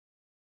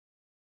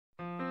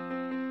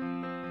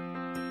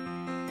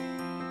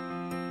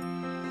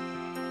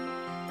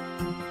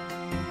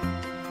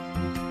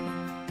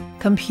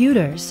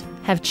Computers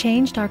have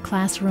changed our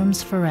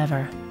classrooms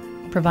forever,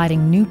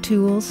 providing new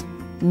tools,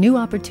 new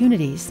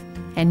opportunities,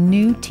 and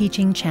new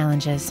teaching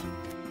challenges.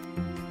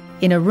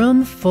 In a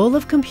room full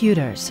of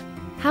computers,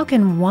 how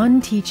can one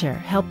teacher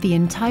help the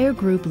entire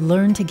group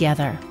learn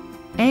together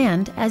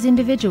and as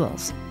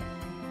individuals?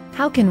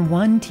 How can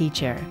one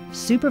teacher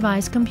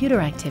supervise computer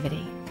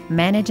activity,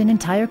 manage an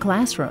entire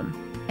classroom,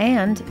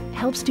 and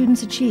help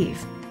students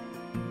achieve?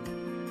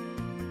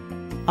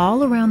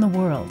 All around the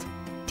world,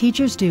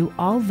 teachers do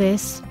all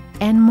this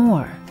and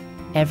more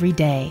every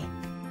day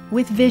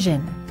with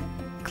Vision,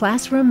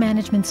 classroom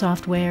management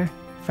software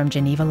from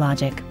Geneva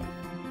Logic.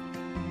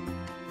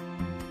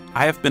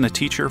 I have been a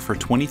teacher for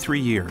 23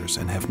 years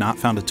and have not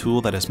found a tool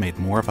that has made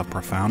more of a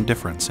profound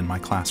difference in my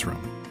classroom.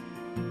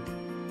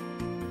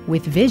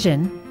 With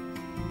Vision,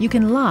 you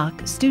can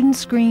lock student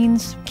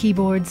screens,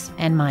 keyboards,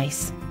 and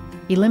mice,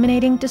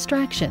 eliminating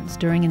distractions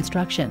during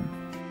instruction.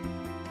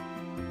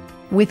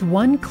 With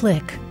one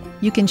click,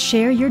 you can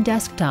share your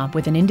desktop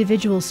with an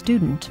individual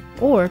student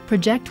or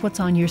project what's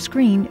on your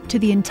screen to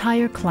the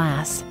entire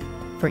class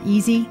for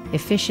easy,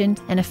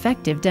 efficient, and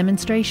effective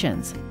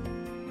demonstrations.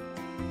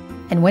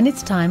 And when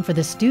it's time for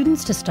the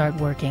students to start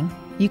working,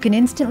 you can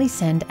instantly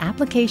send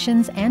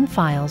applications and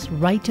files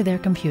right to their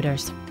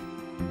computers.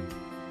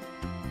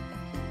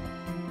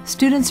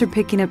 Students are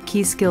picking up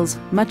key skills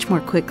much more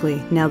quickly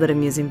now that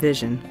I'm using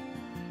Vision.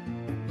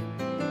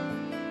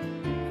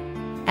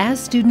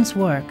 As students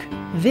work,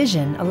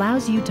 Vision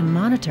allows you to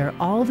monitor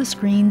all the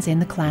screens in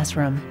the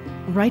classroom,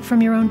 right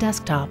from your own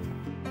desktop.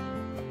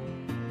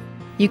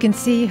 You can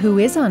see who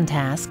is on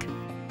task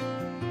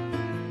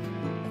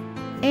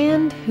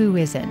and who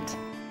isn't.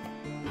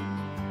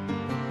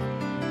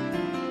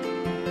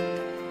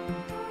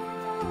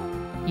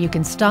 You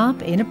can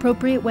stop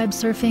inappropriate web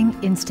surfing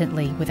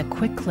instantly with a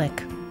quick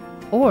click,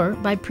 or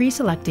by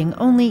pre-selecting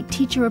only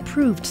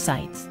teacher-approved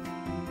sites.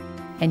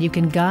 And you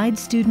can guide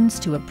students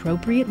to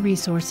appropriate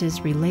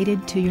resources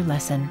related to your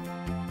lesson.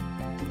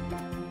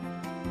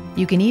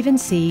 You can even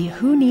see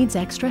who needs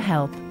extra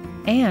help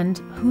and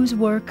whose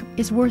work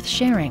is worth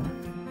sharing.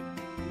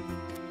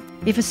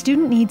 If a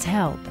student needs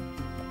help,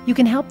 you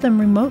can help them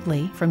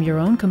remotely from your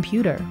own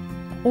computer,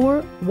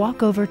 or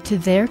walk over to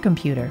their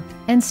computer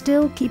and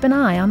still keep an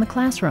eye on the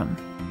classroom.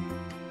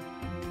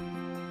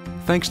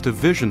 Thanks to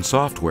Vision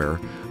software,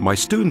 my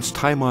students'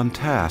 time on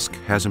task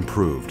has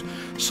improved.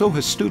 So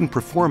has student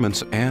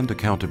performance and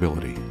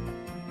accountability.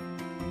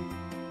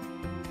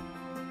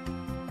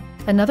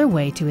 Another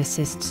way to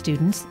assist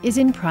students is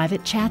in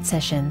private chat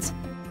sessions.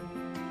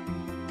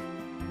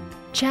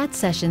 Chat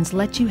sessions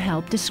let you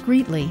help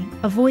discreetly,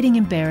 avoiding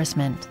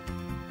embarrassment.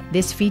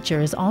 This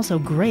feature is also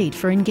great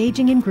for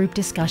engaging in group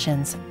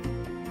discussions.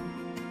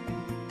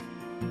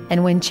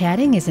 And when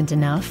chatting isn't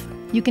enough,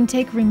 you can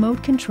take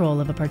remote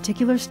control of a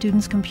particular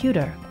student's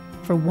computer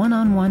for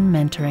one-on-one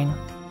mentoring.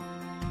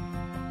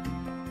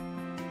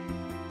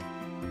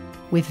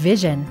 With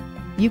Vision,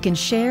 you can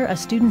share a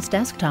student's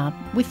desktop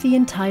with the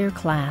entire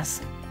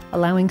class,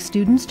 allowing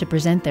students to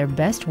present their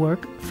best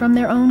work from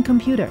their own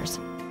computers.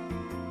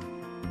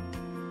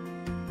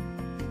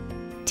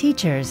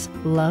 Teachers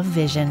love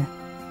Vision.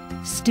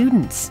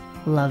 Students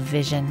love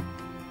Vision.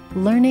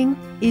 Learning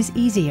is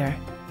easier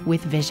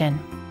with Vision.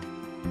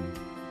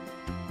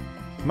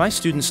 My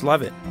students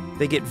love it.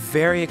 They get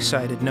very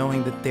excited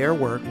knowing that their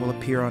work will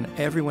appear on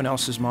everyone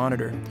else's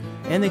monitor,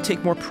 and they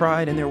take more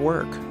pride in their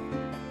work.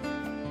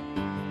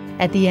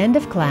 At the end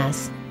of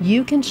class,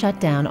 you can shut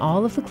down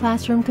all of the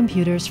classroom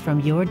computers from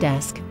your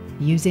desk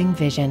using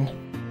Vision.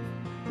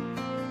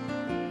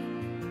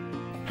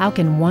 How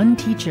can one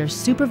teacher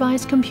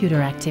supervise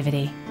computer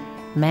activity,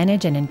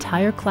 manage an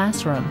entire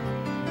classroom,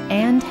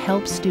 and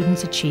help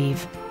students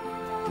achieve?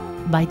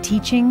 By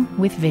teaching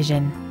with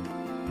Vision.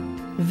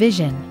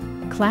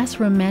 Vision,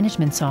 classroom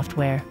management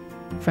software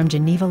from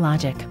Geneva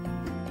Logic.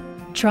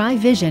 Try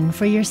Vision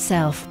for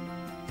yourself.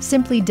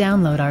 Simply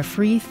download our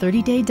free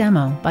 30-day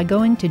demo by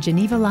going to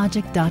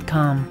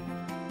genevalogic.com.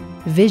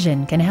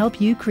 Vision can help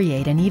you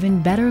create an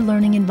even better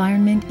learning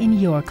environment in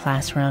your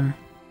classroom.